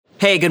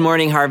Hey, good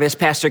morning, Harvest.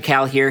 Pastor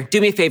Cal here.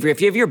 Do me a favor, if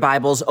you have your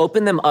Bibles,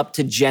 open them up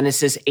to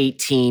Genesis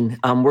 18.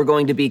 We're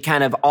going to be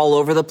kind of all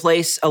over the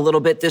place a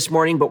little bit this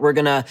morning, but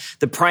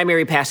the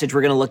primary passage we're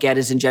going to look at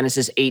is in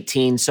Genesis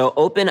 18. So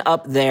open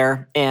up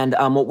there. And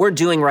what we're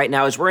doing right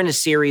now is we're in a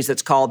series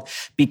that's called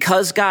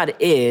Because God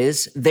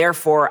Is,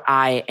 Therefore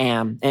I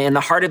Am. And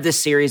the heart of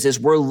this series is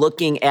we're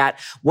looking at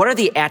what are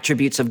the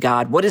attributes of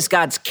God? What is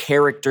God's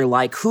character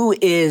like? Who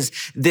is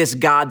this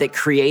God that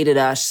created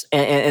us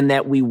and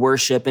that we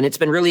worship? And it's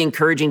been really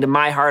encouraging to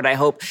my heart. I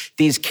hope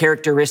these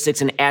characteristics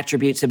and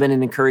attributes have been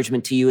an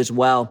encouragement to you as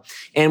well.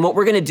 And what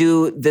we're going to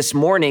do this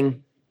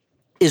morning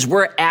is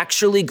we're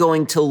actually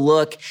going to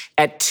look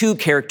at two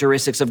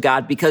characteristics of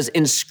God because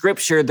in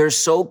Scripture, they're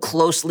so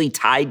closely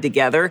tied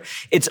together,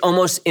 it's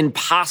almost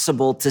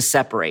impossible to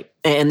separate.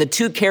 And the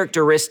two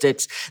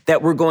characteristics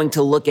that we're going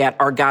to look at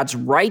are God's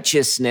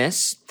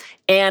righteousness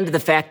and the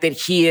fact that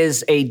he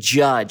is a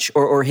judge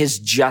or his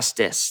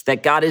justice,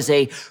 that God is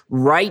a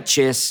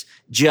righteous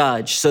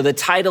judge. So the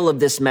title of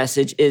this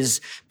message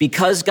is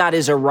Because God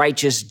is a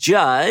Righteous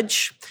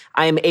Judge,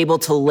 I am able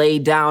to lay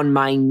down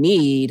my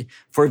need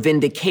for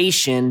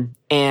vindication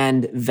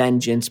and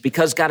vengeance.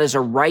 Because God is a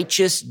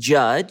righteous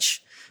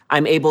judge,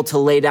 I'm able to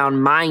lay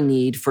down my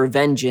need for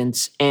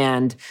vengeance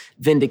and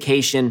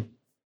vindication.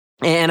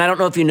 And I don't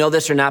know if you know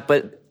this or not,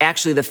 but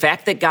actually the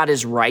fact that God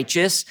is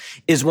righteous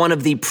is one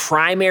of the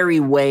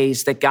primary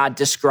ways that God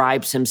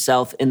describes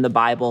himself in the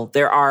Bible.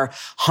 There are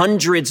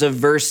hundreds of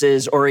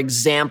verses or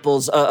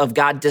examples of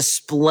God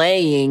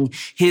displaying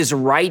his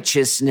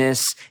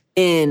righteousness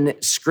in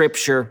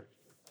Scripture.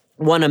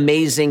 One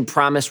amazing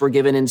promise we're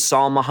given in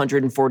Psalm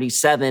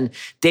 147,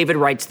 David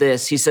writes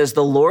this. He says,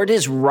 "The Lord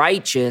is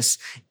righteous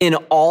in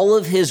all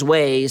of his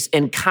ways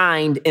and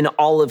kind in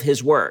all of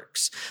his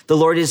works. The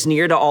Lord is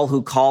near to all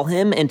who call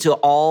him and to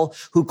all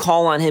who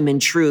call on him in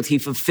truth. He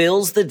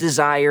fulfills the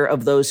desire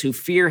of those who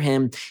fear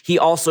him. He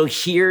also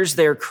hears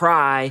their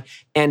cry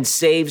and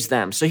saves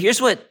them." So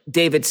here's what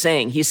David's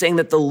saying. He's saying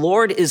that the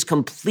Lord is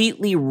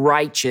completely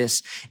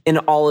righteous in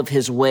all of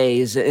his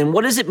ways. And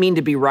what does it mean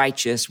to be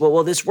righteous?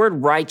 Well, this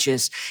word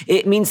righteous,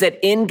 it means that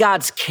in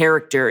God's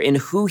character, in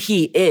who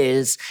he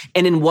is,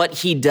 and in what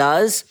he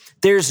does,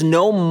 there's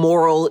no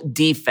moral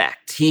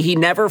defect. He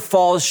never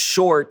falls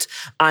short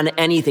on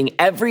anything.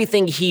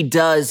 Everything he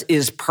does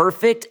is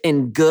perfect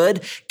and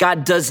good.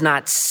 God does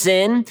not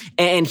sin,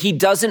 and he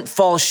doesn't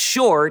fall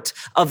short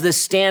of the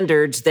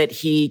standards that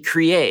he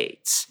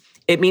creates.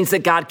 It means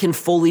that God can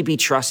fully be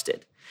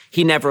trusted.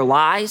 He never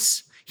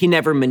lies. He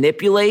never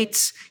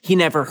manipulates. He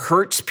never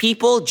hurts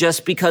people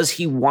just because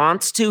he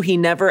wants to. He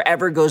never,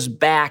 ever goes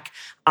back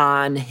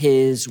on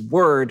his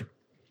word.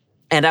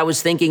 And I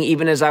was thinking,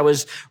 even as I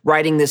was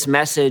writing this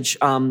message,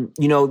 when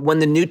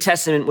the New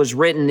Testament was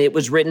written, it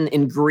was written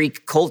in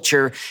Greek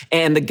culture.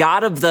 And the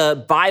God of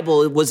the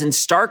Bible was in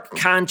stark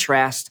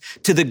contrast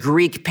to the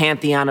Greek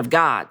pantheon of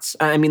gods.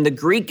 I mean, the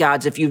Greek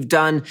gods, if you've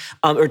done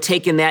or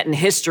taken that in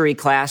history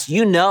class,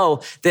 you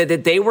know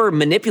that they were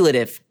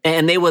manipulative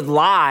and they would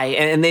lie.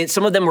 And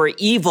some of them were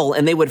evil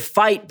and they would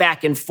fight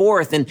back and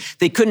forth and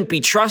they couldn't be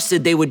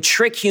trusted. They would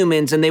trick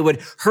humans and they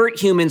would hurt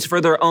humans for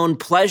their own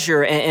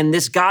pleasure. And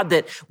this God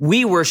that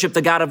we worship,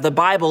 the God of the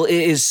Bible,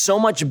 is so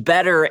much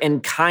better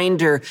and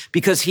kinder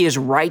because he is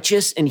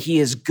righteous and he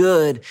is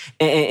good.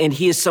 And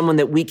he is someone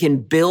that we can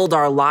build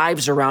our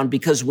lives around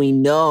because we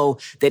know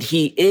that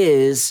he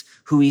is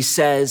who he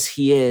says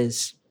he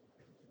is.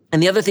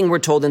 And the other thing we're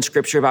told in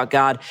Scripture about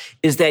God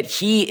is that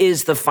he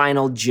is the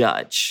final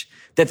judge.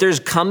 That there's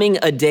coming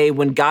a day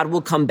when God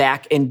will come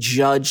back and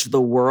judge the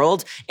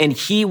world and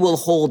he will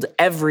hold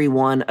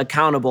everyone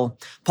accountable.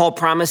 Paul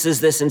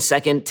promises this in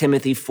 2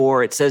 Timothy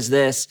 4. It says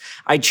this,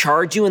 "I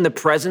charge you in the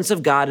presence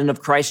of God and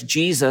of Christ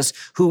Jesus,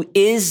 who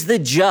is the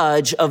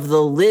judge of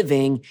the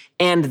living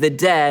and the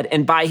dead,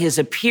 and by his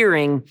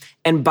appearing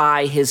and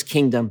by his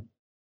kingdom."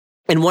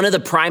 And one of the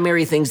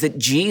primary things that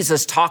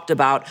Jesus talked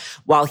about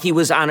while he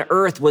was on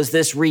earth was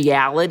this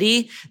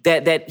reality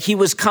that he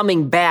was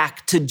coming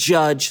back to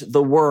judge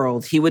the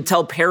world. He would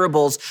tell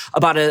parables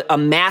about a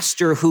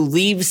master who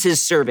leaves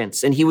his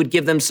servants and he would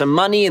give them some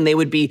money and they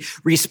would be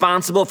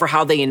responsible for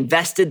how they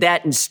invested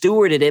that and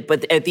stewarded it.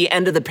 But at the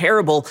end of the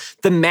parable,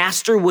 the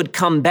master would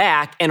come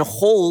back and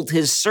hold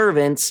his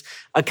servants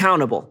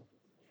accountable.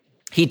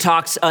 He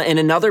talks in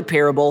another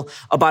parable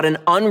about an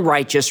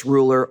unrighteous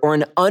ruler or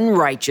an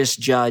unrighteous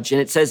judge. And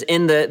it says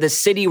in the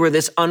city where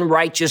this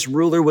unrighteous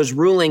ruler was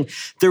ruling,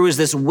 there was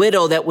this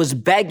widow that was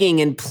begging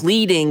and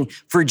pleading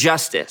for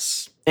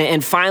justice.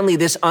 And finally,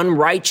 this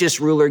unrighteous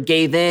ruler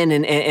gave in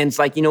and it's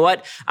like, you know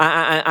what?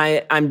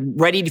 I'm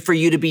ready for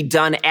you to be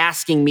done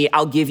asking me.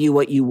 I'll give you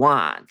what you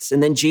want.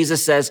 And then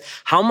Jesus says,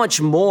 how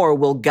much more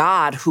will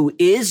God, who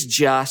is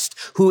just,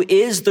 who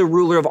is the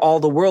ruler of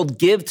all the world,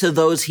 give to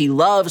those he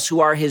loves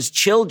who are his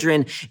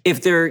children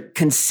if they're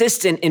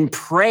consistent in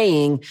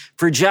praying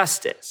for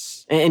justice?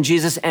 And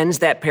Jesus ends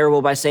that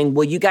parable by saying,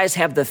 will you guys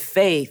have the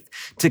faith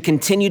to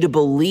continue to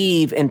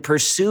believe and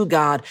pursue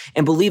God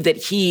and believe that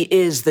he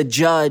is the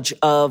judge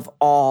of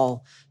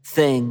all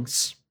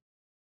things?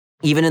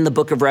 Even in the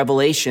book of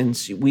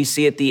Revelations, we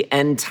see at the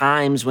end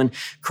times when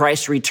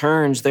Christ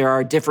returns, there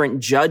are different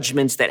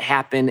judgments that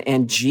happen,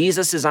 and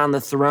Jesus is on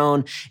the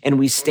throne, and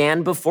we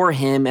stand before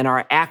him, and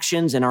our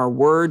actions and our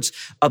words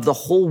of the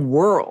whole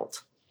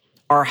world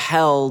are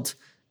held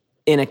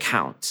in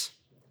account.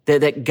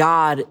 That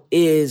God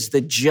is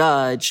the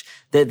judge,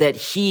 that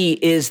he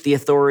is the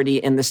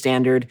authority and the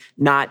standard,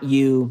 not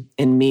you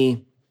and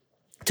me.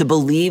 To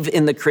believe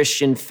in the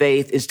Christian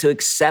faith is to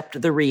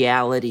accept the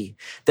reality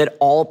that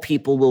all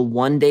people will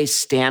one day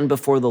stand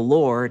before the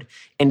Lord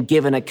and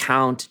give an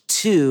account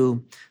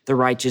to the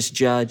righteous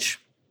judge.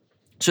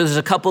 So there's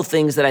a couple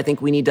things that I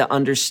think we need to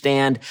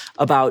understand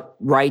about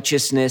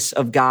righteousness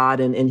of God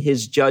and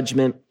his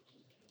judgment.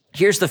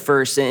 Here's the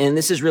first, and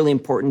this is really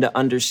important to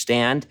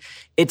understand.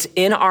 It's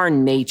in our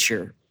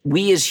nature.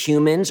 We as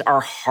humans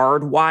are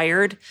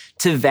hardwired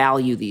to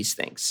value these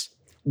things.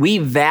 We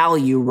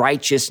value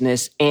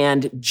righteousness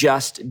and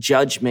just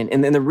judgment.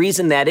 And then the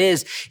reason that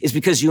is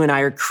because you and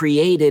I are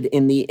created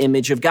in the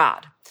image of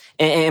God.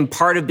 And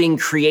part of being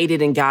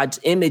created in God's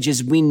image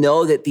is we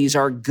know that these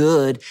are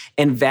good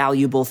and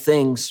valuable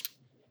things.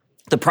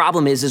 The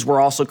problem is we're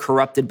also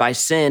corrupted by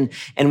sin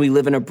and we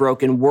live in a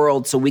broken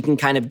world. So we can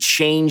kind of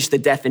change the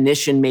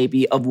definition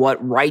maybe of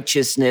what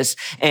righteousness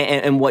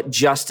and what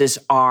justice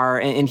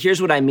are. And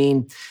here's what I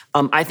mean.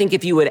 I think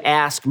if you would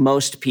ask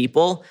most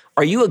people,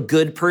 are you a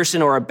good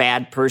person or a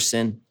bad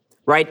person?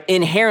 Right?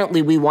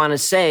 Inherently, we want to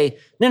say,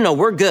 no,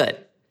 we're good.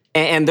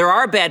 And there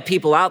are bad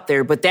people out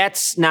there, but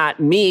that's not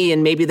me.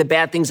 And maybe the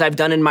bad things I've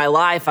done in my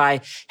life,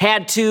 I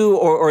had to,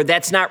 or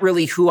that's not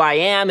really who I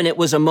am. And it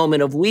was a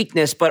moment of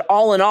weakness. But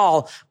all in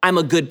all, I'm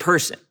a good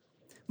person.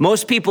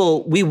 Most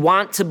people, we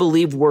want to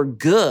believe we're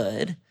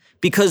good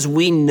because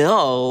we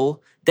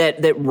know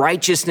that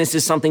righteousness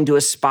is something to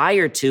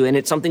aspire to and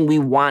it's something we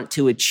want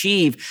to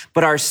achieve.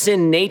 But our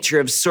sin nature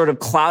has sort of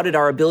clouded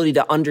our ability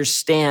to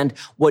understand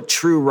what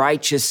true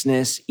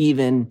righteousness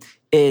even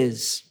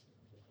is.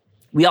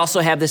 We also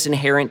have this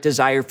inherent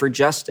desire for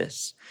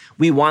justice.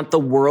 We want the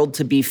world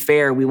to be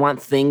fair. We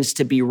want things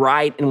to be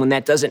right. And when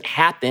that doesn't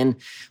happen,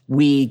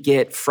 we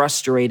get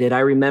frustrated.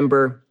 I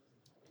remember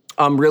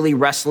really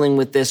wrestling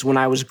with this when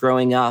I was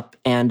growing up.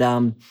 And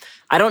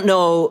I don't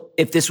know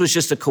if this was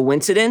just a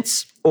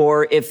coincidence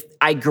or if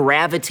I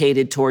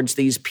gravitated towards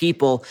these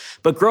people.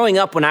 But growing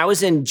up, when I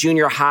was in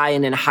junior high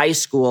and in high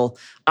school,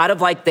 out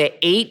of like the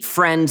 8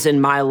 friends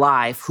in my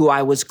life who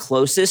I was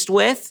closest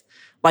with,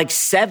 like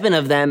 7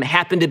 of them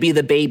happened to be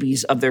the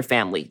babies of their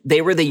family.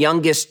 They were the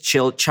youngest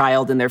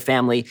child in their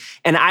family.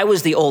 And I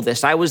was the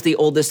oldest. I was the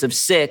oldest of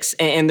 6.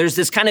 And there's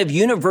this kind of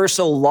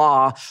universal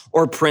law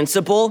or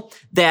principle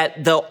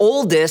that the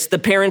oldest, the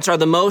parents are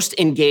the most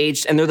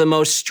engaged and they're the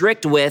most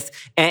strict with.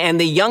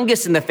 And the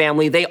youngest in the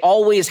family, they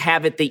always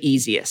have it the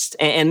easiest.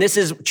 And this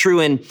is true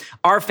in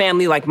our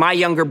family. Like my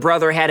younger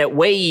brother had it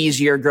way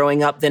easier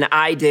growing up than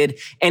I did.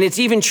 And it's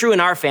even true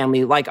in our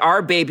family. Like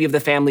our baby of the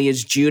family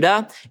is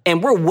Judah.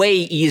 And we're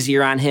way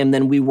easier on him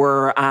than we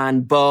were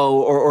on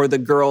Bo or the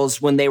girls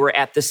when they were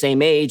at the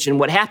same age. And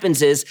what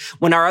happens is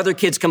when our other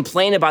kids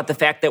complain about the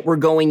fact that we're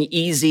going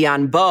easy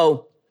on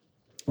Bo,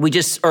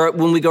 or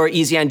when we go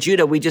easy on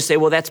Judah, we just say,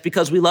 well, that's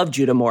because we love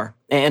Judah more.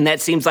 And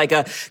that seems like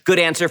a good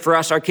answer for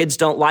us. Our kids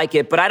don't like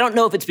it. But I don't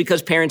know if it's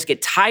because parents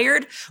get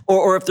tired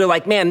or if they're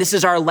like, man, this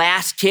is our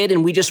last kid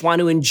and we just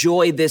want to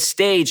enjoy this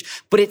stage.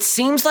 But it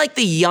seems like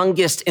the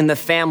youngest in the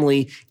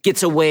family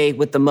gets away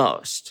with the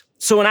most.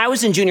 So when I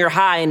was in junior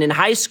high and in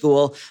high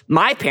school,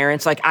 my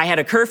parents, like I had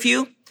a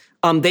curfew.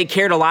 They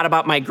cared a lot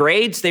about my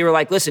grades. They were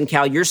like, listen,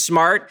 Cal, you're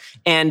smart.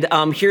 And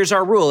here's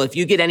our rule. If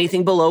you get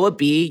anything below a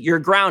B, you're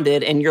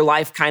grounded and your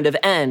life kind of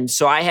ends.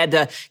 So I had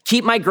to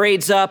keep my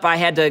grades up. I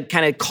had to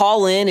kind of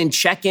call in and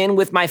check in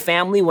with my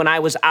family when I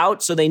was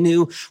out so they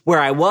knew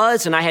where I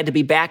was. And I had to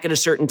be back at a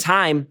certain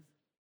time.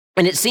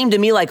 And it seemed to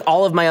me like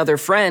all of my other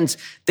friends,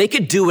 they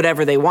could do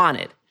whatever they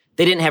wanted.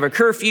 They didn't have a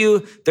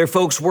curfew. Their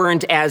folks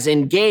weren't as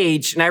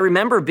engaged. And I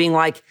remember being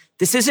like,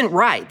 this isn't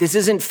right. This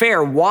isn't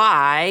fair.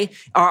 Why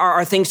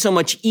are things so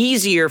much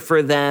easier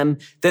for them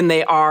than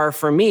they are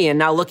for me? And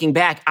now looking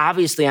back,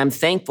 obviously I'm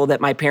thankful that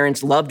my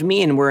parents loved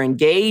me and were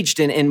engaged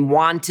and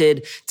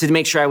wanted to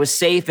make sure I was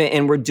safe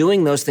and were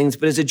doing those things.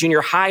 But as a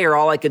junior higher,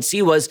 all I could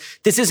see was,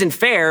 this isn't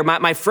fair.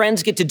 My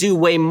friends get to do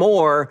way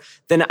more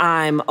than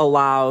I'm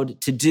allowed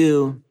to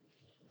do.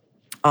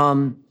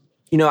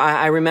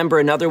 I remember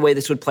another way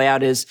this would play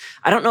out is,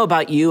 I don't know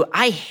about you,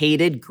 I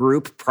hated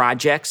group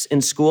projects in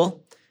school.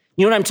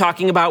 You know what I'm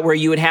talking about, where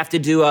you would have to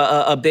do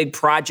a big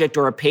project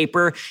or a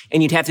paper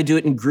and you'd have to do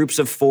it in groups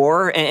of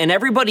 4. And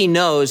everybody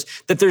knows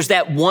that there's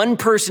that one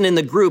person in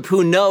the group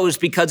who knows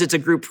because it's a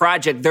group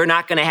project, they're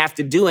not going to have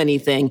to do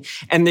anything.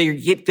 And they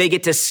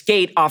get to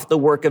skate off the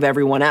work of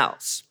everyone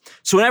else.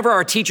 So whenever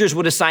our teachers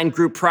would assign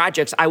group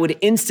projects, I would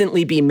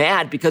instantly be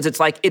mad because it's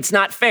like, it's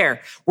not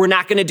fair. We're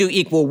not going to do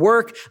equal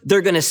work.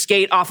 They're going to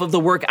skate off of the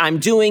work I'm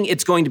doing.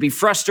 It's going to be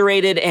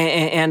frustrated.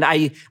 And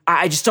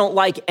I just don't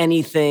like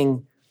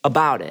anything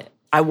about it.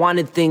 I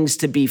wanted things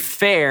to be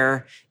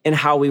fair in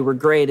how we were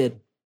graded.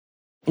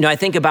 I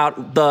think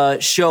about the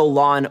show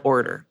Law and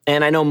Order,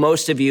 and I know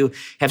most of you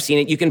have seen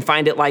it. You can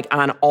find it like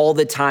on all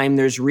the time.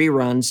 There's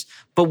reruns.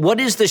 But what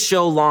is the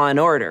show Law and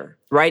Order,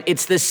 right?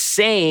 It's the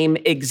same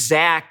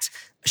exact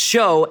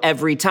show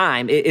every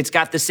time. It's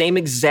got the same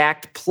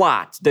exact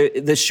plot.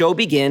 The show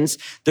begins,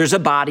 there's a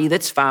body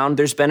that's found,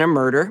 there's been a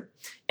murder.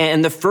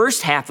 And the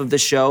first half of the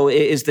show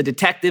is the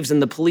detectives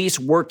and the police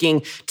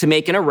working to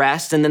make an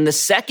arrest. And then the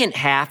second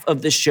half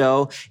of the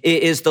show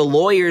is the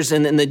lawyers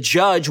and the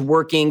judge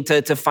working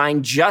to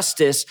find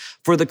justice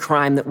for the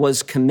crime that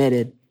was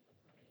committed.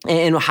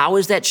 And how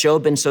has that show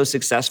been so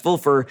successful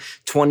for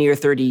 20 or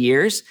 30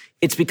 years?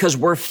 It's because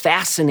we're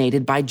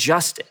fascinated by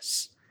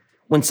justice.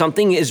 When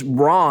something is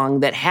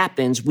wrong that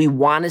happens, we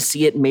want to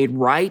see it made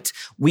right.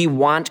 We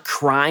want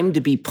crime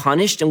to be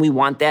punished, and we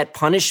want that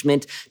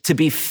punishment to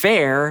be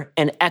fair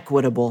and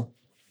equitable.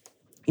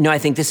 I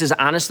think this has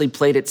honestly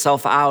played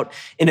itself out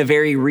in a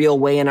very real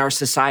way in our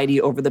society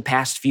over the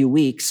past few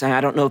weeks. I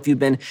don't know if you've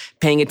been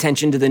paying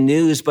attention to the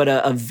news, but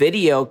a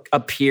video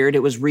appeared.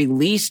 It was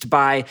released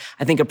by,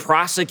 I think, a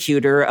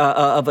prosecutor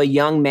of a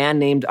young man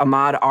named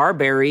Ahmaud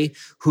Arbery,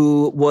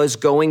 who was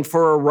going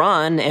for a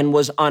run and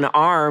was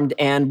unarmed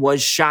and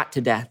was shot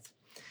to death.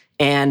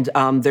 And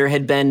there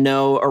had been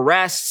no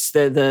arrests.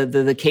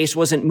 The case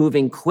wasn't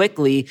moving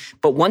quickly.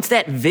 But once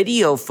that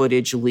video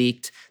footage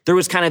leaked, there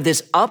was kind of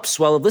this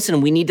upswell of, listen,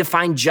 we need to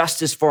find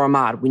justice for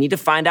Ahmaud. We need to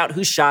find out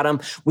who shot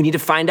him. We need to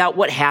find out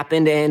what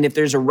happened. And if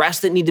there's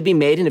arrests that need to be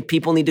made and if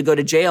people need to go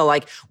to jail,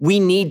 we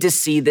need to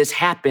see this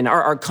happen.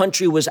 Our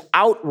country was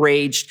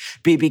outraged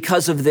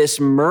because of this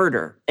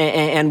murder.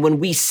 And when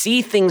we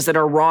see things that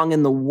are wrong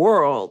in the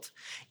world,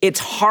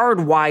 it's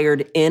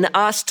hardwired in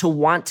us to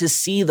want to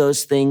see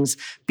those things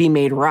be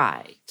made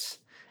right.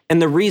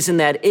 And the reason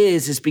that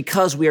is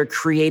because we are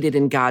created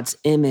in God's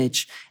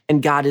image,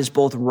 and God is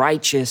both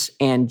righteous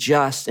and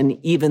just. And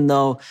even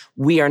though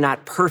we are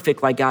not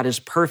perfect like God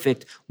is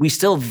perfect, we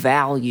still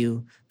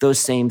value those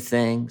same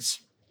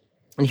things.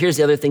 And here's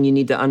the other thing you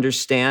need to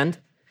understand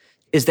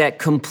is that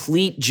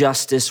complete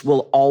justice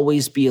will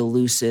always be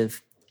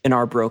elusive in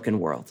our broken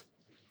world.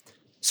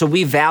 So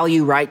we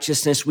value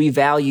righteousness, we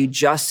value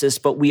justice,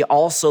 but we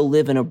also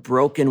live in a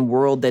broken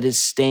world that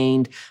is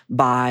stained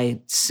by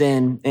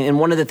sin. And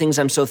one of the things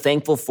I'm so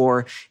thankful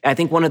for, I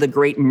think one of the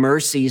great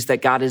mercies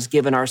that God has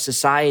given our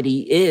society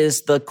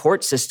is the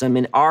court system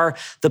and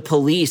the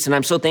police. And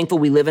I'm so thankful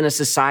we live in a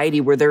society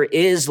where there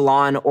is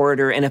law and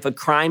order. And if a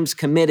crime's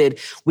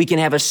committed, we can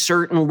have a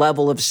certain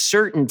level of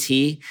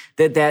certainty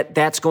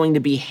that's going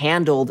to be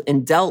handled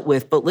and dealt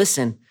with. But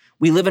listen,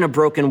 we live in a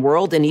broken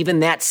world, and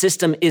even that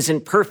system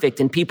isn't perfect,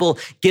 and people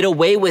get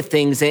away with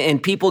things,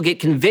 and people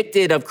get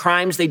convicted of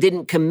crimes they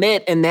didn't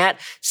commit, and that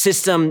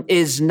system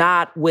is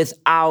not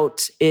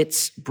without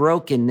its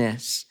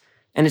brokenness.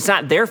 And it's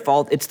not their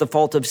fault, it's the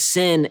fault of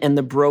sin and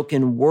the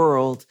broken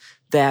world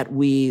that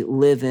we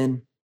live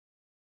in.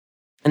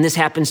 And this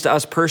happens to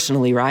us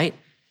personally, right?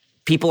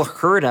 People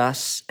hurt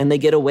us, and they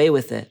get away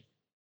with it.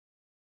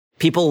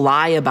 People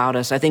lie about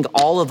us. I think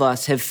all of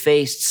us have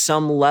faced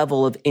some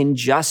level of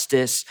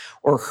injustice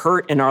or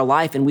hurt in our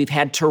life, and we've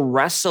had to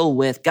wrestle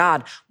with,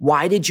 God,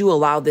 why did you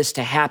allow this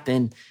to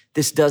happen?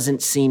 This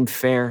doesn't seem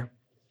fair.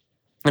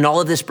 And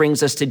all of this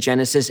brings us to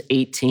Genesis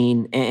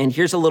 18. And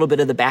here's a little bit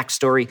of the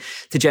backstory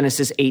to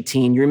Genesis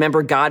 18. You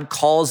remember God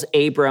calls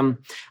Abram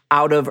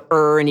out of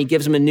Ur, and he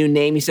gives him a new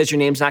name. He says, your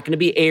name's not going to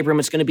be Abram,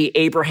 it's going to be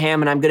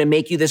Abraham, and I'm going to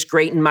make you this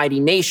great and mighty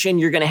nation.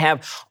 You're going to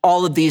have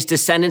all of these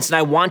descendants, and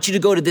I want you to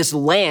go to this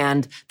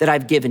land that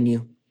I've given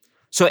you.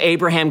 So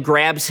Abraham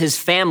grabs his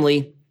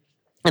family,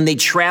 and they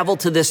travel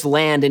to this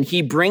land, and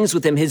he brings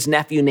with him his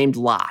nephew named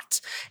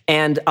Lot.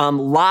 And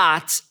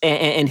Lot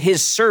and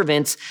his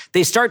servants,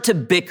 they start to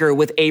bicker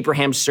with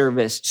Abraham's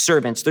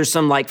servants. There's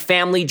some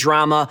family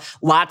drama.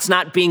 Lot's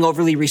not being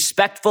overly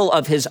respectful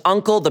of his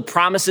uncle. The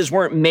promises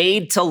weren't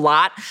made to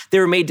Lot. They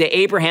were made to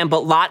Abraham,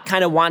 but Lot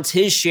kind of wants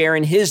his share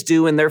and his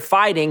due, and they're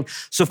fighting.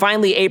 So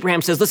finally,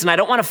 Abraham says, listen, I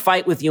don't want to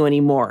fight with you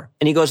anymore.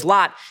 And he goes,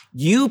 Lot,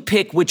 you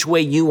pick which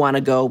way you want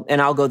to go,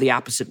 and I'll go the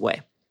opposite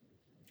way.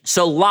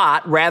 So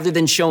Lot, rather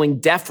than showing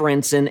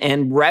deference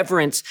and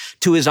reverence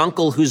to his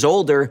uncle who's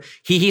older,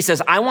 he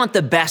says, I want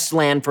the best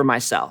land for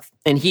myself.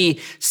 And he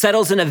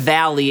settles in a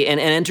valley and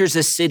enters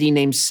a city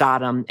named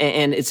Sodom.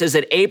 And it says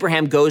that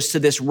Abraham goes to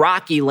this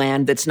rocky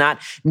land that's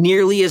not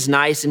nearly as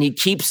nice, and he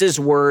keeps his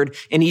word,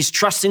 and he's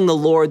trusting the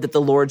Lord that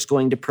the Lord's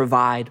going to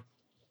provide.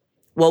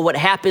 Well, what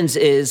happens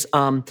is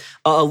a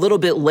little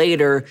bit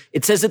later,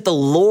 it says that the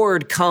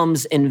Lord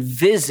comes and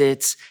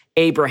visits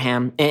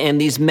Abraham.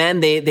 And these men,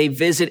 they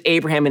visit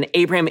Abraham, and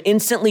Abraham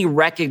instantly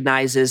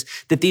recognizes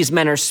that these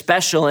men are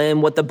special.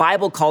 And what the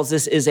Bible calls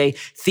this is a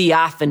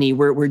theophany,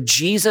 where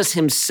Jesus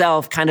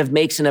himself kind of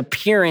makes an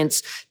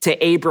appearance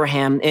to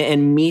Abraham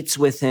and meets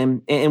with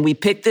him. And we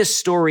pick this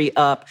story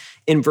up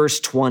in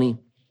verse 20.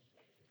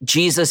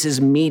 Jesus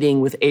is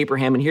meeting with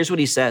Abraham, and here's what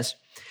he says.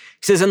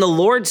 He says, and the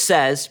Lord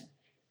says,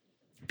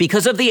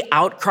 Because of the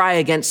outcry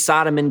against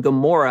Sodom and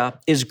Gomorrah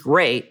is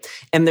great,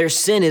 and their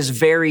sin is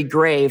very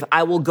grave,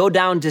 I will go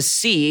down to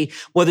see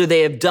whether they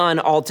have done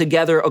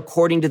altogether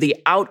according to the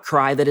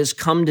outcry that has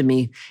come to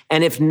me.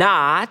 And if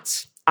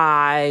not,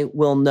 I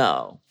will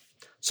know.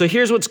 So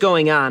here's what's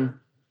going on.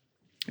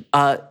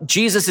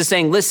 Jesus is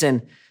saying,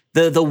 listen,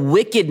 the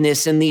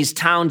wickedness in these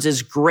towns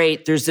is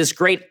great. There's this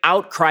great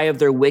outcry of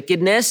their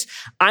wickedness.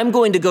 I'm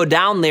going to go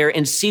down there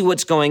and see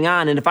what's going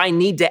on. And if I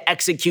need to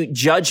execute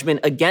judgment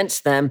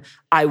against them,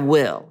 I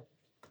will.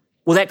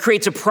 Well, that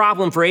creates a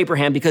problem for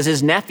Abraham because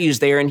his nephew's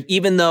there. And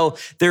even though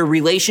their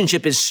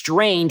relationship is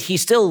strained, he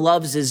still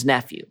loves his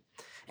nephew.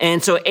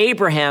 And so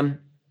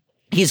Abraham,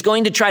 he's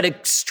going to try to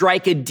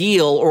strike a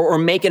deal or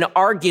make an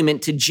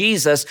argument to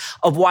Jesus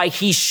of why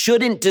he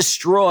shouldn't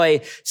destroy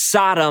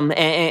Sodom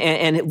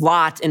and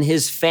Lot and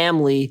his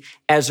family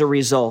as a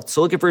result.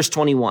 So look at verse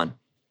 21.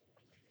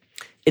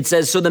 It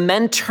says, so the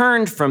men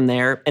turned from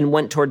there and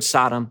went towards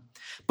Sodom.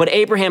 But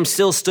Abraham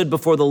still stood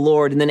before the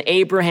Lord. And then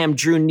Abraham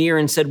drew near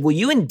and said, will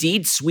you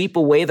indeed sweep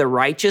away the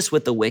righteous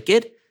with the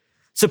wicked?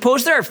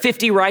 Suppose there are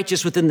 50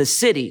 righteous within the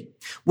city.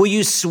 Will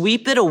you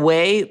sweep it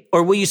away,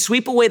 or will you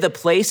sweep away the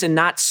place and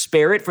not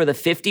spare it for the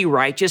 50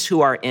 righteous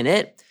who are in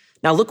it?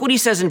 Now look what he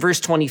says in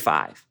verse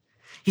 25.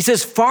 He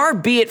says, far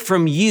be it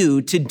from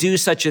you to do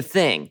such a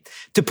thing,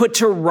 to put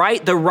the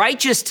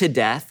righteous to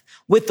death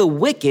with the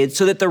wicked,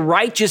 so that the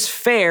righteous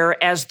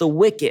fare as the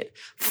wicked.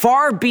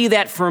 Far be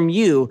that from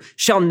you.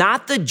 Shall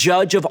not the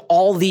judge of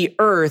all the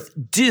earth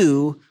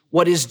do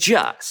what is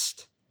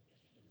just?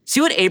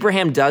 See what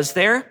Abraham does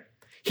there?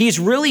 He's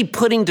really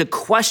putting to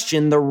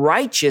question the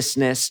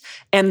righteousness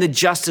and the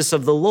justice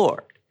of the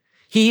Lord.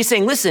 He's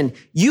saying, listen,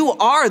 you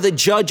are the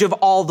judge of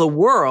all the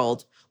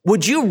world.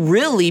 Would you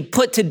really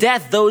put to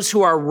death those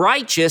who are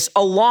righteous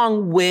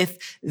along with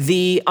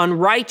the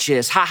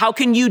unrighteous? How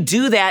can you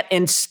do that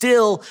and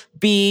still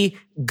be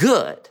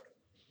good?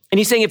 And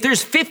he's saying, if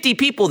there's 50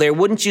 people there,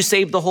 wouldn't you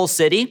save the whole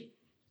city?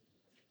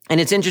 And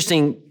it's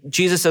interesting.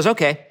 Jesus says,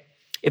 okay,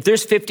 if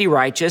there's 50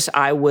 righteous,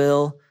 I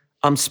will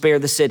spare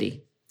the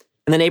city.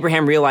 And then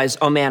Abraham realized,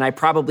 oh man, I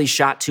probably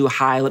shot too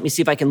high. Let me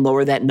see if I can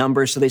lower that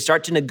number. So they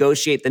start to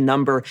negotiate the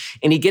number,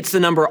 and he gets the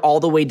number all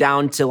the way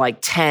down to like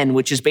 10,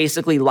 which is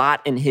basically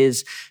Lot and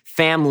his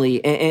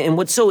family. And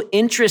what's so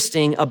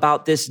interesting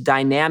about this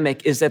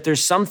dynamic is that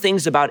there's some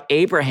things about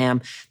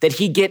Abraham that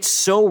he gets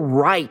so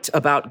right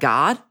about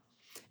God.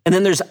 And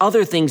then there's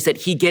other things that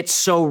he gets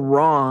so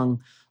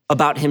wrong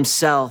about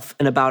himself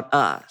and about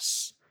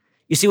us.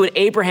 You see, what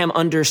Abraham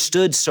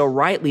understood so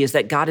rightly is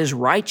that God is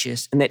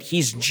righteous and that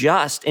he's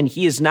just, and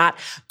he is not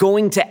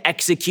going to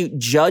execute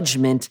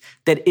judgment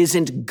that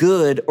isn't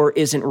good or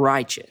isn't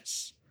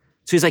righteous.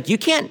 So he's like, you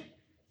can't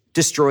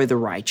destroy the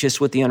righteous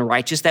with the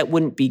unrighteous. That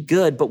wouldn't be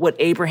good. But what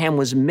Abraham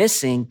was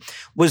missing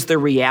was the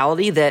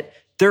reality that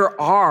there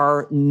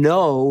are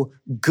no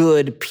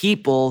good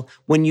people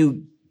when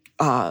you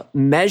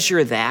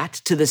measure that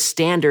to the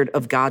standard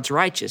of God's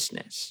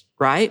righteousness.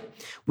 Right?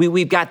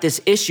 We've got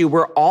this issue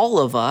where all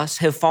of us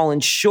have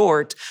fallen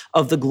short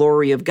of the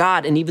glory of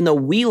God. And even though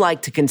we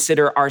like to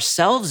consider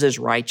ourselves as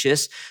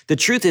righteous, the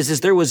truth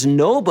is there was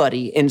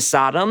nobody in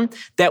Sodom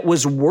that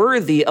was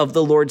worthy of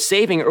the Lord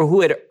saving or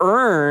who had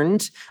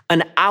earned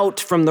an out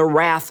from the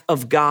wrath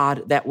of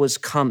God that was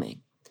coming.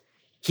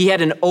 He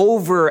had an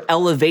over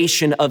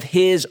elevation of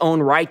his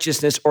own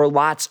righteousness or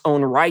Lot's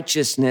own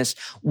righteousness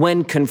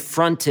when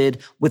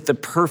confronted with the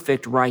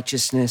perfect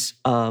righteousness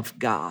of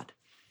God.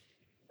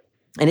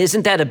 And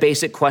isn't that a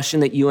basic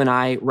question that you and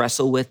I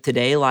wrestle with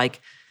today? Like,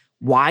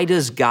 why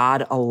does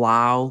God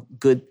allow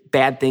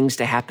bad things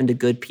to happen to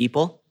good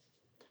people?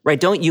 Right?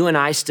 Don't you and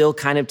I still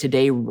kind of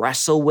today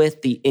wrestle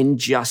with the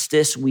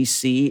injustice we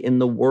see in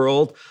the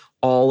world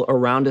all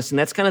around us? And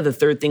that's kind of the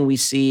third thing we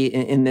see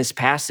in this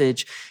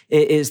passage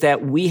is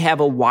that we have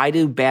a why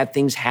do bad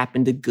things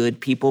happen to good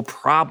people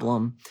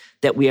problem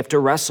that we have to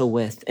wrestle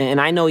with.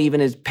 And I know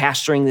even as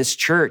pastoring this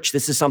church,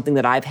 this is something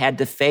that I've had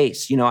to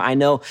face. You know, I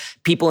know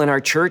people in our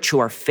church who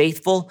are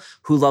faithful,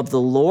 who love the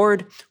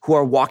Lord, who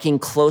are walking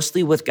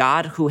closely with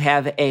God, who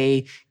have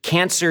a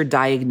cancer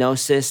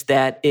diagnosis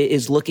that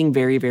is looking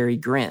very, very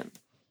grim.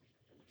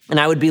 And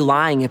I would be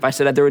lying if I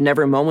said that there were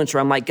never moments where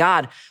I'm like,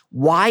 God,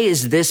 why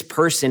is this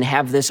person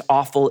have this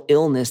awful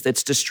illness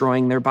that's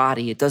destroying their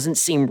body? It doesn't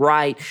seem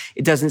right.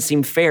 It doesn't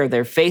seem fair.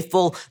 They're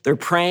faithful. They're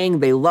praying.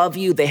 They love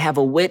you. They have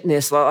a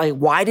witness. Like,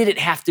 why did it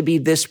have to be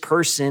this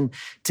person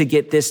to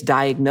get this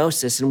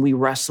diagnosis? And we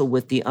wrestle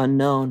with the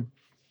unknown.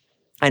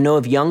 I know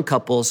of young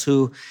couples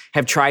who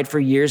have tried for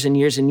years and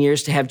years and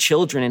years to have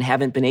children and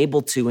haven't been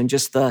able to, and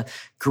just the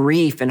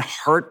grief and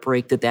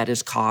heartbreak that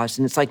has caused.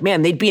 And it's like,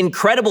 man, they'd be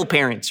incredible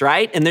parents,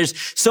 right? And there's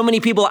so many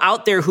people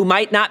out there who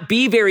might not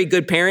be very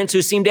good parents,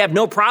 who seem to have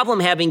no problem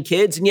having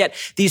kids. And yet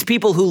these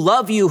people who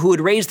love you, who would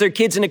raise their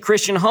kids in a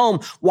Christian home,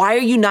 why are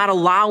you not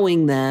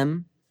allowing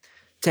them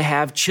to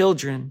have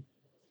children?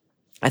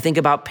 I think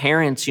about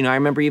parents. I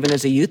remember even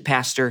as a youth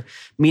pastor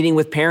meeting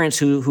with parents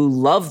who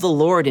love the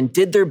Lord and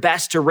did their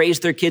best to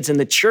raise their kids in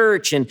the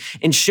church and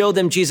show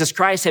them Jesus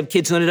Christ, have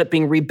kids who ended up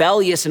being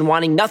rebellious and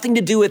wanting nothing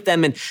to do with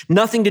them and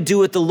nothing to do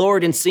with the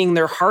Lord and seeing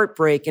their heart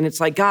break. And it's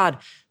like, God,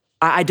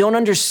 I don't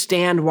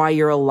understand why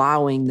you're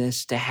allowing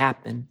this to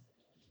happen.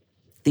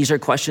 These are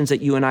questions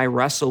that you and I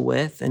wrestle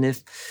with. And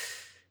if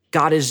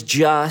God is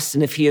just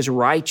and if he is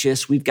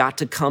righteous, we've got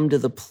to come to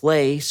the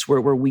place where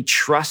we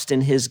trust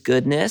in his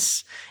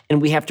goodness. And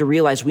we have to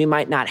realize we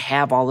might not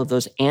have all of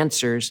those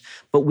answers,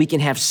 but we can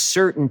have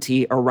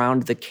certainty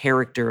around the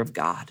character of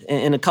God.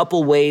 And a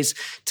couple ways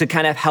to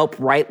kind of help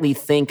rightly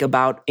think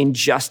about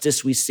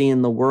injustice we see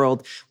in the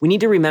world, we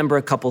need to remember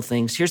a couple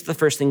things. Here's the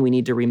first thing we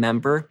need to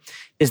remember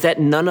is that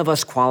none of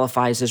us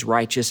qualifies as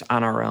righteous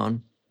on our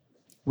own.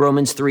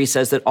 Romans 3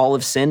 says that all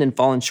have sinned and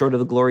fallen short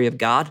of the glory of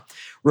God.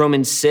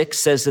 Romans 6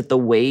 says that the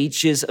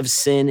wages of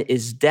sin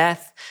is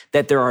death,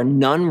 that there are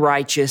none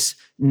righteous,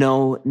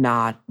 no,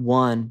 not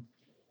one.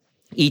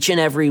 Each and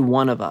every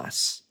one of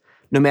us,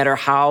 no matter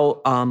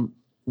how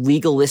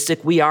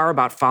legalistic we are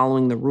about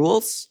following the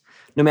rules,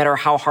 no matter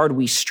how hard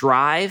we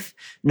strive,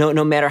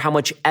 no matter how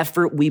much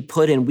effort we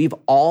put in, we've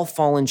all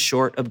fallen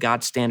short of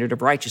God's standard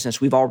of righteousness.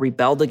 We've all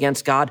rebelled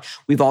against God.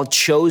 We've all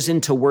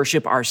chosen to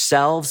worship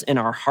ourselves in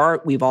our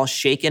heart. We've all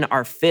shaken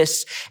our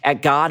fists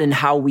at God and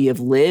how we have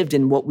lived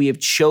and what we have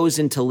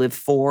chosen to live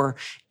for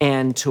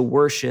and to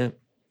worship.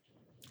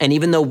 And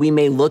even though we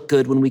may look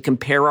good when we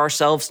compare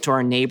ourselves to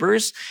our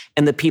neighbors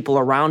and the people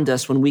around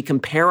us, when we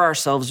compare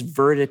ourselves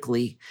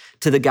vertically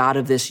to the God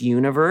of this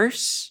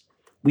universe,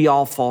 we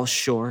all fall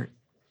short.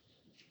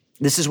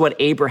 This is what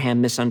Abraham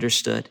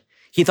misunderstood.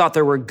 He thought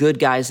there were good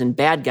guys and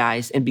bad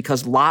guys, and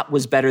because Lot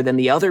was better than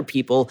the other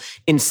people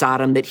in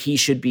Sodom, that he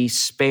should be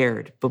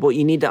spared. But what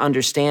you need to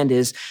understand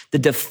is the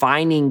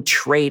defining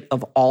trait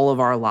of all of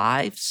our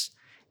lives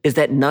is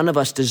that none of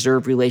us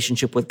deserve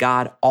relationship with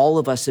God. All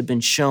of us have been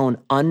shown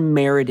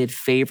unmerited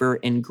favor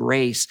and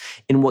grace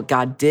in what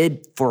God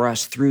did for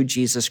us through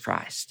Jesus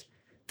Christ.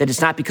 That it's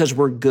not because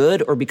we're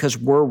good or because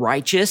we're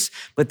righteous,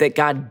 but that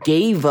God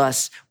gave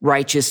us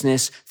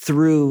righteousness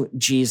through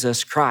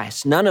Jesus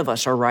Christ. None of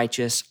us are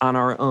righteous on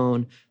our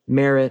own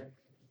merit.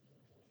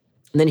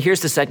 And then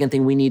here's the second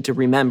thing we need to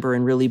remember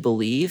and really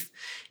believe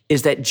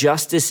is that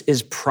justice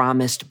is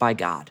promised by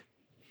God.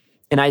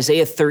 In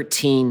Isaiah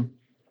 13,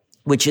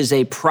 which is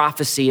a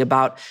prophecy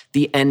about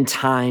the end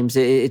times,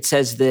 it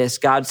says this,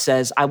 God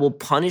says, I will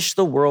punish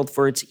the world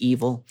for its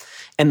evil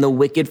and the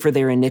wicked for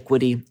their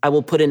iniquity. I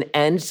will put an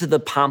end to the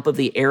pomp of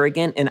the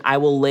arrogant, and I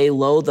will lay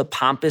low the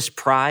pompous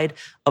pride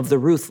of the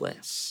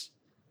ruthless.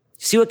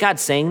 See what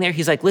God's saying there?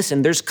 He's like,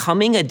 listen, there's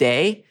coming a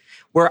day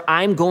where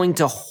I'm going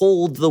to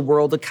hold the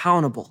world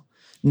accountable.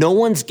 No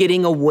one's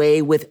getting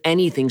away with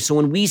anything. So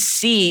when we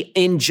see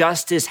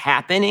injustice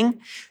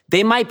happening,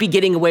 they might be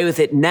getting away with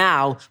it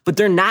now, but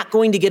they're not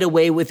going to get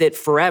away with it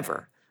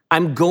forever.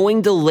 I'm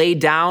going to lay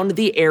down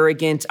the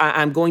arrogant.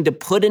 I'm going to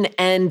put an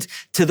end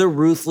to the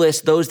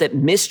ruthless, those that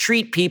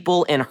mistreat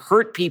people and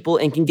hurt people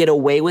and can get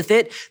away with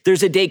it.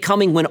 There's a day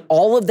coming when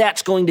all of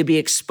that's going to be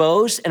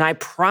exposed, and I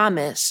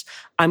promise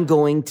I'm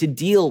going to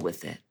deal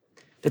with it.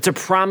 That's a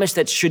promise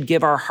that should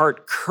give our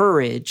heart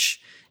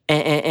courage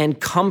and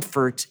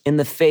comfort in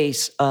the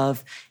face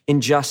of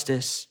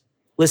injustice.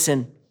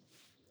 Listen,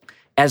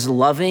 as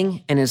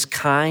loving and as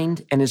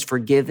kind and as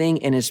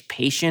forgiving and as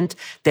patient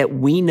that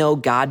we know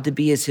God to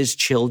be as his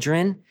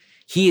children,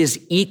 he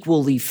is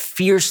equally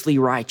fiercely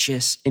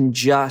righteous and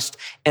just,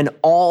 and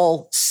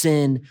all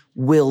sin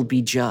will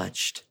be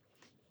judged.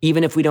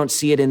 Even if we don't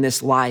see it in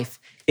this life,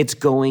 it's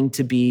going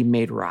to be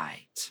made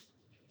right.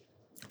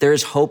 There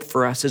is hope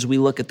for us as we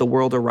look at the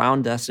world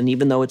around us. And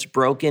even though it's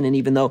broken and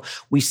even though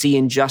we see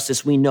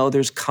injustice, we know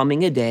there's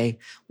coming a day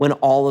when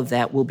all of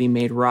that will be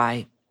made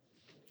right.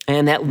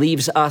 And that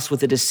leaves us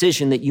with a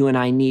decision that you and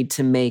I need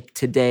to make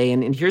today.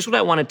 And here's what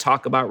I want to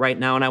talk about right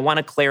now. And I want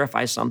to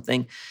clarify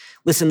something.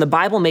 Listen, the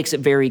Bible makes it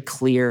very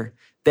clear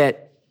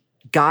that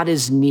God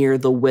is near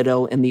the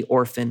widow and the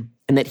orphan,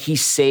 and that he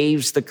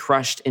saves the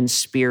crushed in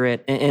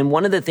spirit. And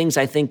one of the things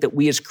I think that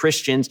we as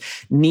Christians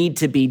need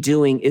to be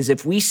doing is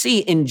if we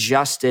see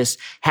injustice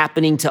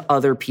happening to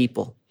other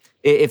people,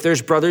 if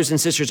there's brothers and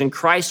sisters in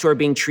Christ who are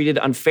being treated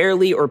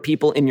unfairly or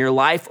people in your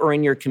life or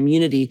in your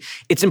community,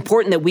 it's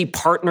important that we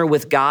partner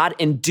with God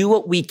and do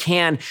what we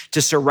can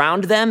to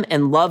surround them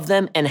and love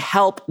them and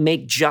help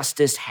make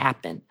justice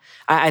happen.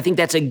 I think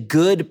that's a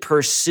good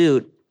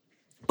pursuit.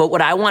 But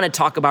what I want to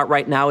talk about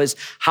right now is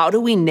how do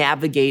we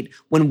navigate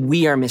when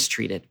we are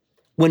mistreated,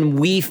 when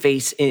we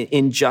face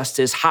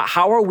injustice?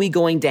 How are we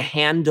going to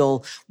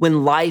handle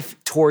when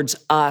life towards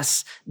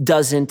us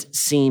doesn't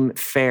seem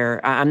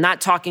fair? I'm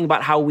not talking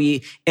about how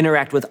we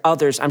interact with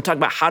others. I'm talking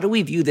about how do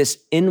we view this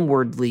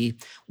inwardly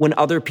when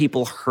other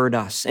people hurt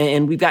us?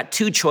 And we've got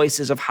two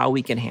choices of how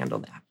we can handle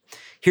that.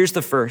 Here's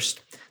the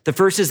first. The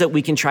first is that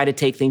we can try to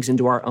take things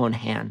into our own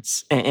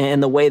hands.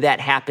 And the way that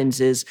happens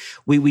is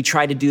we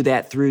try to do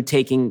that through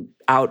taking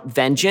out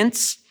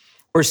vengeance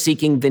or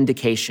seeking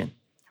vindication,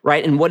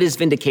 right? And what is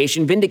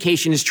vindication?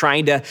 Vindication is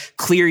trying to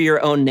clear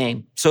your own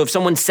name. So if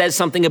someone says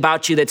something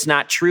about you that's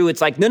not true,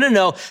 it's like,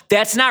 no,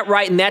 that's not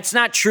right and that's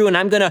not true. And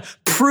I'm going to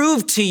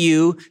prove to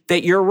you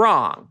that you're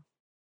wrong,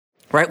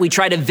 right? We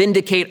try to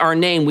vindicate our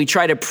name. We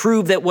try to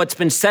prove that what's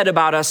been said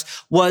about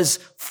us was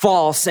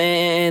false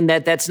and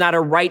that that's not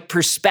a right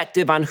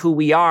perspective on who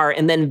we are.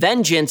 And then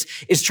vengeance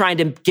is trying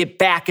to get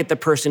back at the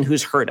person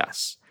who's hurt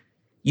us.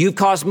 You've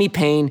caused me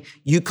pain.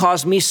 You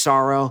caused me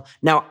sorrow.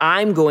 Now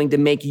I'm going to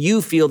make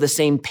you feel the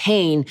same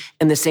pain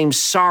and the same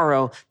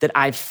sorrow that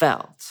I've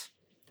felt,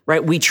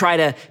 right? We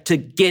try to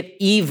get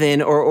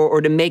even or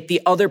to make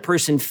the other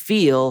person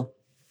feel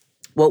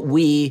what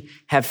we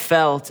have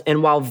felt.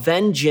 And while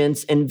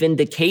vengeance and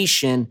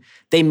vindication,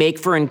 they make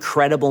for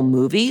incredible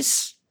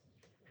movies,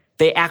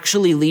 they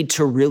actually lead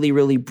to really,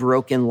 really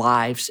broken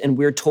lives. And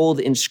we're told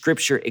in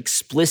Scripture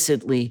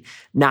explicitly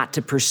not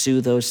to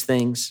pursue those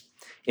things.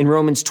 In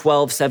Romans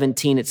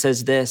 12:17, it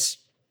says this.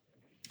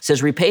 It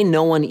says, repay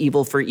no one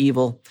evil for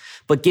evil,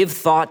 but give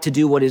thought to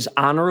do what is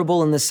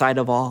honorable in the sight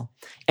of all.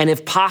 And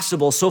if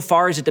possible, so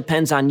far as it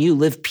depends on you,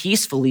 live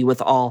peacefully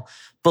with all.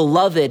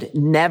 Beloved,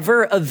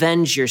 never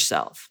avenge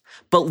yourself,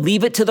 but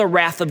leave it to the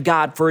wrath of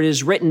God, for it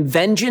is written,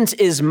 vengeance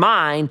is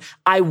mine,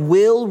 I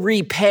will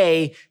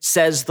repay,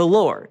 says the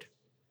Lord.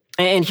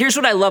 And here's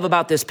what I love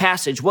about this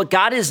passage. What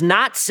God is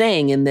not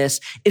saying in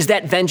this is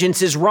that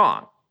vengeance is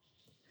wrong.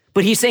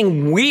 But he's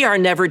saying we are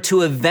never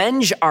to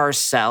avenge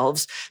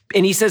ourselves.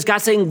 And he says,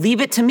 God's saying, leave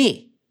it to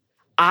me.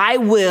 I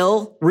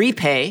will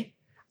repay.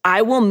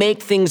 I will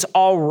make things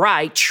all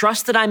right.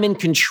 Trust that I'm in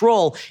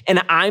control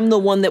and I'm the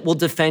one that will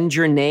defend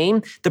your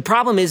name. The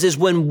problem is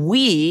when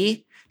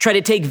we try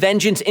to take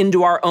vengeance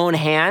into our own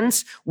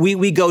hands,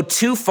 we go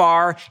too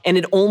far and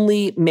it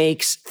only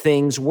makes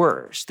things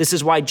worse. This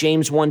is why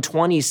James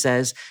 1:20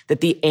 says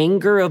that the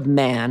anger of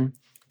man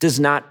does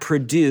not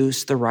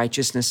produce the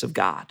righteousness of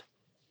God.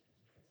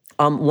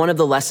 One of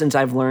the lessons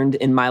I've learned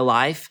in my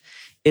life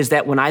is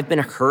that when I've been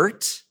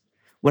hurt,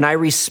 when I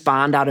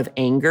respond out of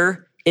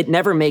anger, it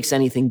never makes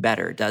anything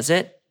better, does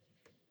it?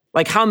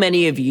 Like how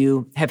many of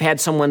you have had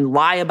someone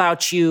lie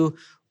about you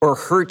or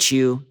hurt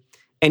you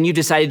and you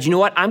decided, you know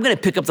what, I'm going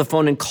to pick up the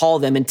phone and call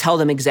them and tell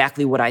them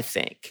exactly what I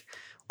think.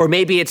 Or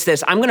maybe it's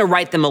this, I'm going to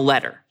write them a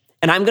letter.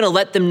 And I'm going to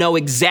let them know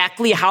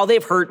exactly how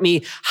they've hurt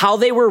me, how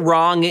they were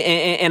wrong,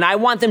 and I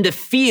want them to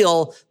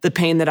feel the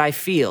pain that I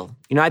feel.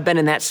 You know, I've been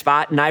in that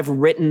spot and I've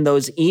written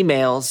those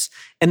emails,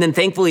 and then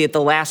thankfully at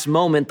the last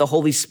moment, the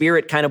Holy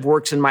Spirit kind of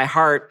works in my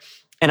heart,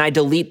 and I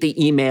delete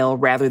the email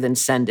rather than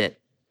send it.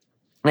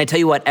 And I tell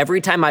you what,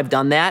 every time I've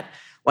done that,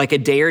 like a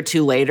day or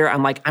two later,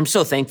 I'm like, I'm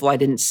so thankful I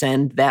didn't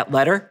send that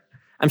letter.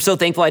 I'm so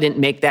thankful I didn't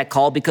make that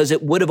call because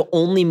it would have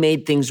only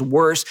made things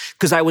worse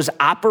because I was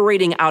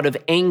operating out of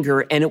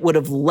anger and it would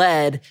have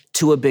led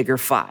to a bigger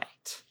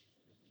fight.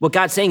 What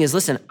God's saying is,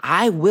 listen,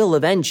 I will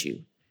avenge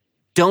you.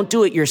 Don't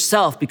do it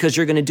yourself because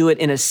you're going to do it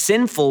in a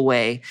sinful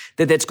way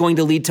that's going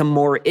to lead to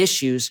more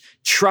issues.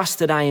 Trust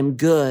that I am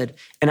good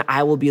and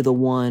I will be the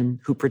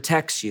one who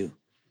protects you.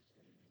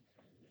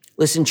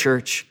 Listen,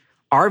 church,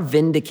 our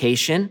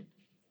vindication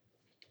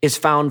is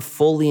found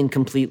fully and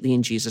completely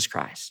in Jesus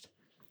Christ.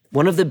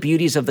 One of the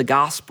beauties of the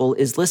gospel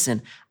is,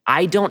 listen,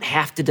 I don't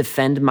have to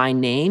defend my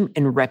name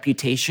and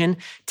reputation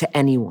to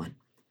anyone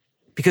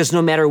because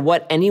no matter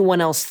what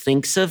anyone else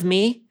thinks of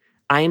me,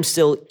 I am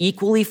still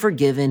equally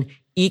forgiven,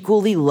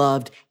 equally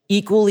loved,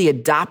 equally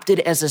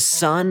adopted as a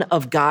son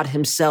of God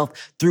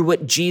himself through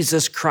what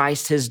Jesus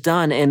Christ has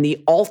done. And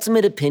the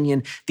ultimate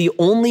opinion, the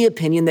only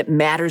opinion that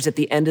matters at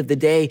the end of the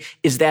day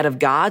is that of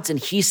God's. And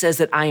he says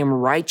that I am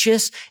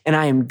righteous and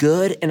I am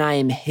good and I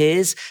am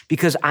his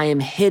because I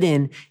am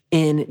hidden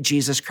in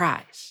Jesus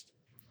Christ.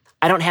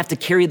 I don't have to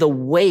carry the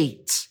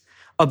weight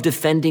of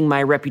defending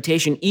my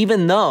reputation,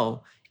 even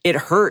though it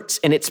hurts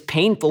and it's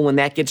painful when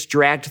that gets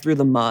dragged through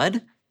the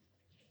mud.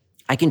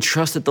 I can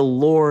trust that the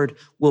Lord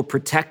will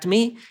protect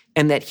me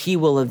and that he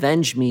will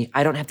avenge me.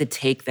 I don't have to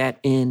take that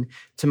into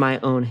my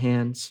own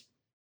hands.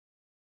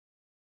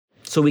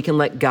 So we can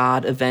let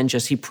God avenge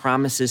us. He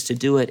promises to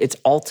do it. It's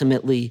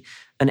ultimately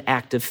an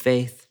act of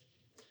faith.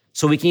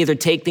 So we can either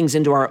take things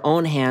into our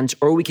own hands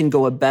or we can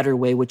go a better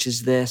way, which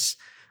is this.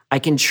 I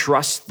can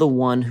trust the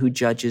one who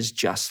judges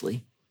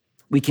justly.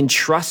 We can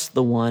trust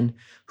the one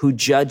who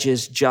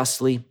judges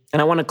justly.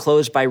 And I want to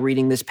close by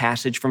reading this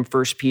passage from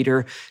 1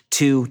 Peter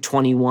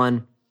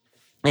 2:21.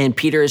 And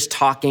Peter is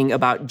talking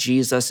about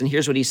Jesus. And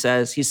here's what he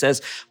says. He says,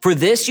 for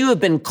this you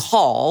have been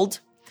called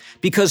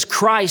because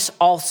Christ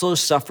also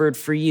suffered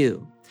for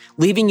you,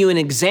 leaving you an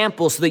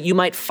example so that you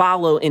might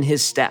follow in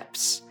his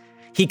steps.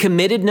 He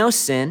committed no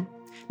sin,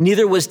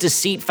 neither was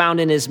deceit found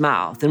in his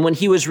mouth. And when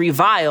he was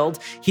reviled,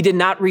 he did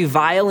not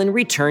revile in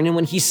return. And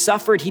when he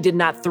suffered, he did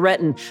not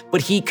threaten,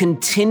 but he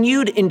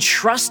continued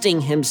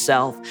entrusting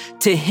himself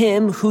to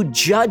him who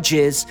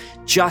judges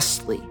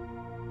justly.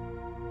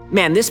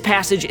 Man, this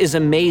passage is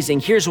amazing.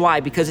 Here's why,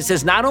 because it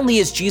says not only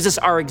is Jesus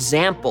our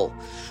example,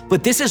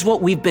 but this is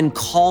what we've been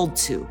called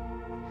to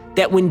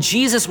That when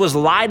Jesus was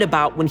lied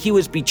about, when he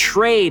was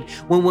betrayed,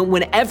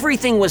 when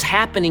everything was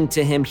happening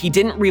to him, he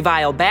didn't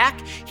revile back,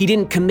 he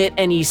didn't commit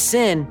any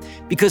sin,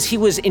 because he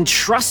was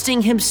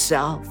entrusting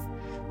himself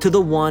to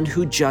the one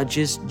who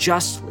judges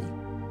justly.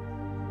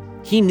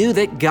 He knew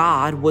that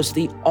God was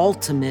the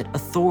ultimate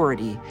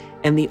authority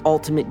and the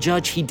ultimate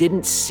judge. He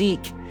didn't seek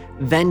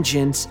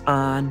vengeance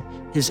on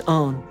his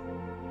own.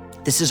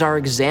 This is our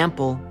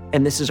example,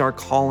 and this is our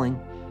calling.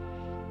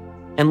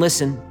 And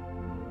listen,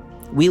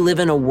 we live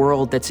in a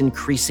world that's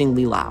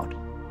increasingly loud.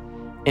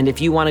 And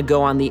if you want to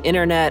go on the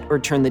internet or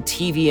turn the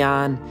TV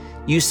on,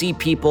 you see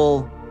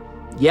people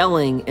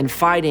yelling and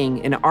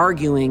fighting and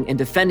arguing and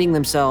defending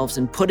themselves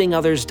and putting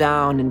others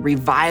down and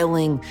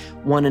reviling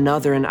one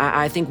another. And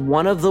I think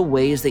one of the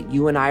ways that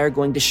you and I are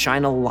going to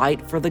shine a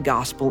light for the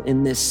gospel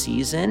in this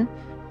season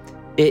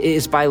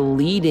is by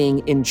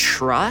leading in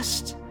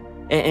trust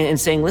and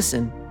saying,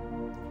 listen,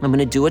 I'm going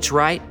to do what's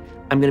right.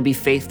 I'm going to be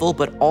faithful,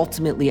 but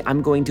ultimately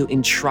I'm going to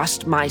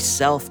entrust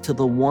myself to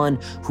the one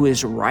who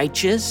is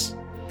righteous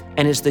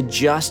and is the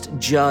just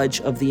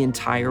judge of the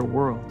entire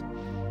world.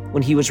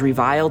 When he was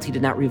reviled, he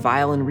did not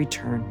revile in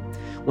return.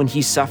 When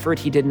he suffered,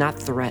 he did not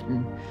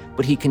threaten,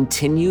 but he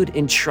continued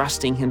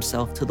entrusting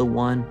himself to the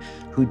one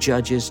who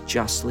judges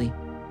justly.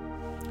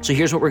 So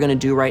here's what we're going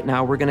to do right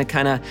now. We're going to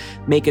kind of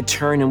make a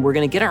turn, and we're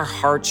going to get our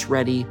hearts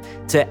ready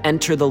to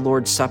enter the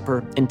Lord's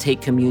Supper and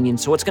take communion.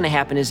 So what's going to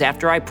happen is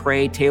after I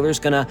pray, Taylor's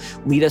going to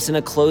lead us in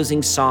a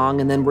closing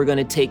song, and then we're going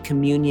to take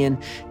communion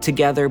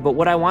together. But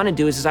what I want to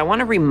do is I want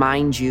to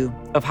remind you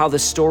of how the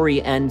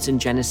story ends in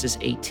Genesis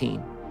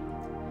 18.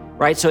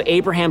 Right? So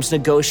Abraham's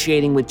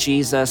negotiating with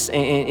Jesus,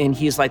 and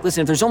he's like,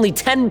 listen, if there's only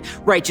 10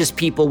 righteous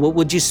people,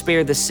 would you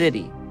spare the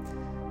city?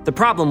 The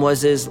problem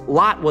was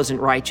Lot wasn't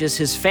righteous,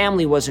 his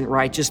family wasn't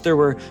righteous, there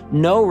were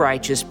no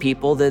righteous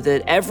people, that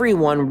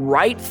everyone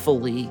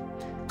rightfully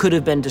could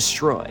have been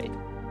destroyed.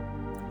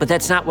 But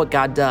that's not what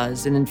God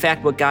does. And in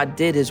fact, what God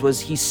did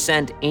was he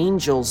sent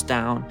angels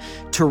down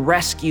to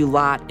rescue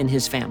Lot and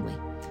his family.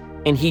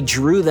 And he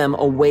drew them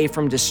away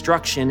from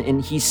destruction,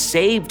 and he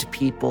saved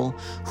people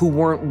who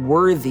weren't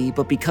worthy,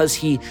 but because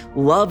he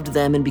loved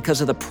them and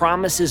because of the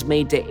promises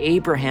made to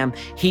Abraham,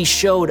 he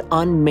showed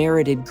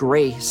unmerited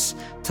grace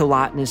to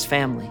Lot and his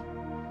family.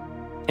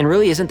 And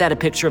really, isn't that a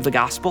picture of the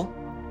gospel?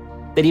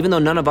 That even though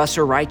none of us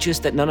are righteous,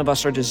 that none of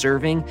us are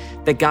deserving,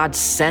 that God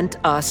sent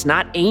us,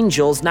 not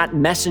angels, not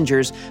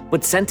messengers,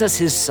 but sent us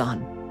his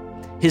son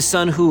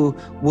who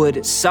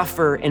would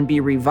suffer and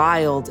be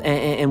reviled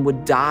and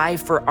would die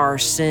for our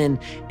sin,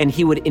 and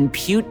he would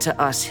impute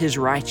to us his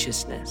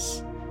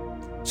righteousness.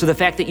 So the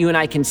fact that you and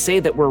I can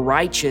say that we're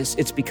righteous,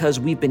 it's because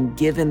we've been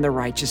given the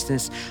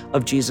righteousness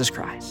of Jesus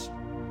Christ.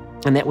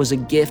 And that was a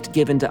gift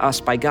given to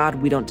us by God.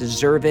 We don't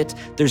deserve it.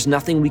 There's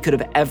nothing we could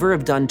have ever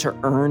done to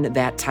earn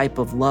that type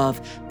of love,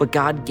 but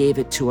God gave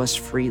it to us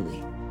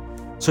freely.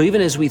 So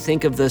even as we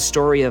think of the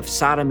story of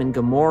Sodom and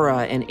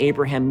Gomorrah and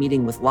Abraham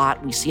meeting with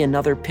Lot, we see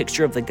another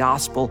picture of the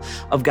gospel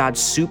of God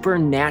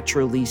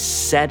supernaturally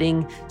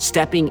stepping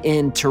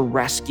in to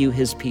rescue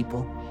his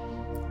people.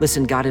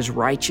 Listen, God is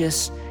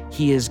righteous,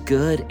 he is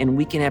good, and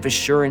we can have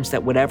assurance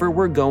that whatever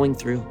we're going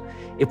through,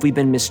 if we've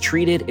been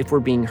mistreated, if we're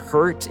being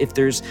hurt, if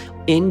there's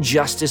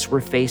injustice we're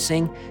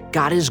facing,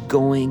 God is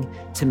going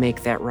to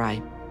make that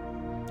right.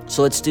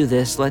 So let's do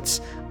this.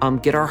 Let's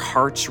get our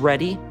hearts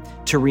ready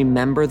to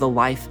remember the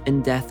life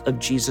and death of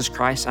Jesus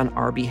Christ on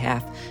our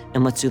behalf.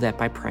 And let's do that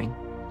by praying.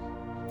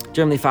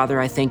 Dear Heavenly Father,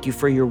 I thank you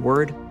for your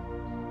word.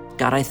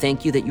 God, I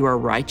thank you that you are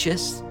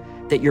righteous,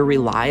 that you're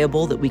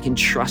reliable, that we can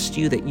trust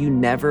you, that you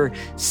never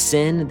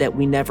sin, that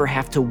we never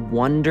have to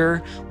wonder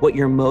what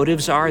your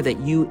motives are,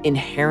 that you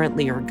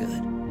inherently are good.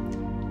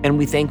 And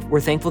we're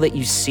thankful that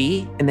you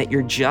see and that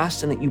you're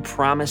just and that you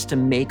promise to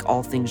make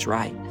all things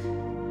right.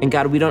 And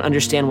God, we don't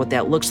understand what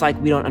that looks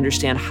like. We don't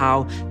understand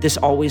how this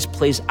always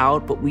plays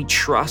out, but we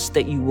trust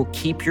that you will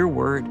keep your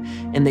word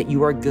and that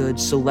you are good.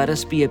 So let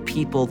us be a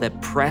people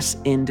that press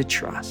into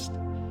trust.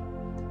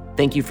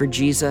 Thank you for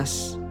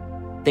Jesus.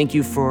 Thank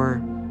you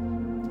for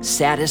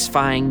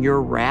satisfying your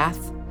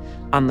wrath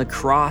on the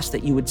cross,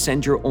 that you would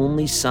send your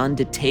only son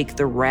to take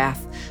the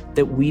wrath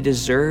that we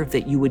deserve,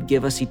 that you would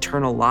give us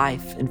eternal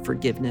life and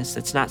forgiveness.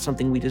 That's not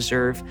something we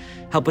deserve.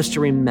 Help us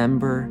to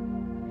remember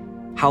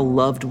how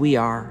loved we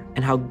are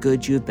and how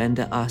good you've been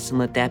to us, and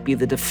let that be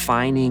the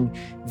defining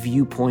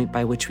viewpoint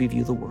by which we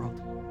view the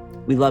world.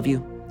 We love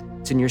you.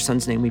 It's in your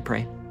son's name we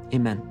pray.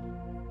 Amen.